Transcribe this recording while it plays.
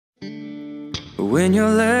when your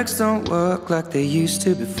legs don't work like they used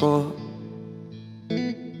to before,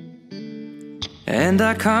 and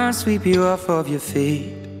I can't sweep you off of your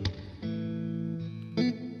feet.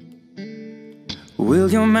 Will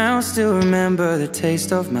your mouth still remember the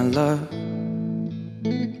taste of my love?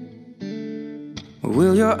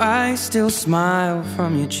 Will your eyes still smile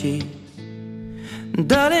from your cheeks?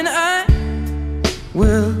 Darling, I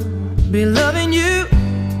will be loving you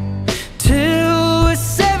till we're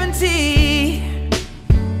 70.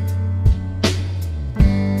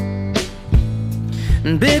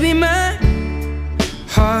 And baby, my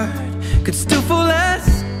heart could still fall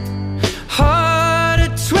as hard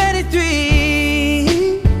at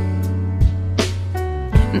 23.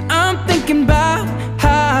 And I'm thinking about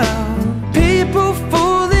how people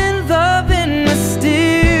fall in love in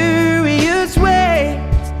mysterious ways.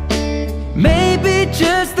 Maybe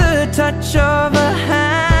just the touch of a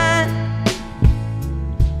hand.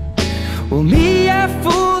 Well, me, I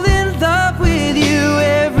fall in love with you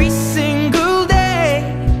every single day,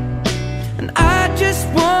 and I just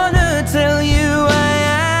wanna tell you I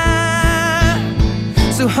am.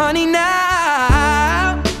 So honey,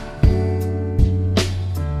 now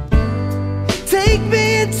take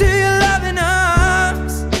me into your loving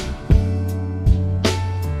arms.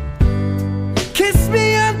 Kiss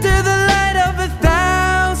me under the light of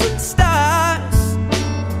 1,000 stars.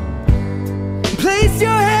 Place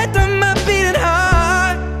your head on my beating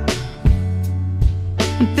heart.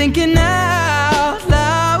 I'm thinking out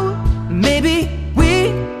loud, maybe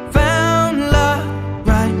we found love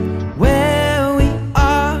right where we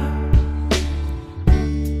are.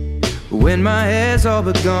 When my hair's all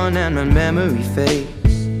but gone and my memory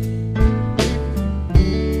fades,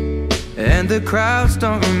 and the crowds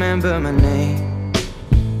don't remember my name,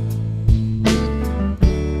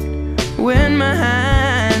 when my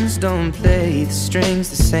hands don't play the strings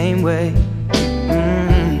the same way,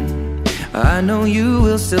 I know you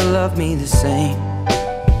will still love me the same.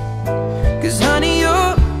 'Cause honey,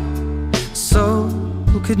 your soul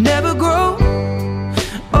could never grow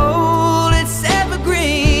old, it's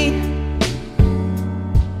evergreen.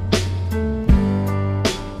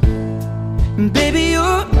 And baby,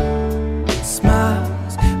 your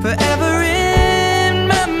smile's forever in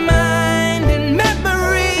my mind and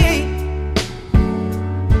memory.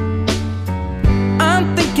 I'm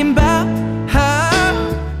thinking about how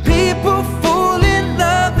people fall in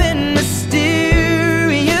love in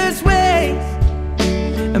mysterious ways,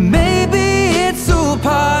 and maybe it's all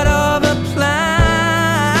part of a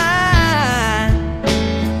plan.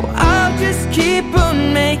 Well, I'll just keep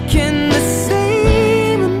on making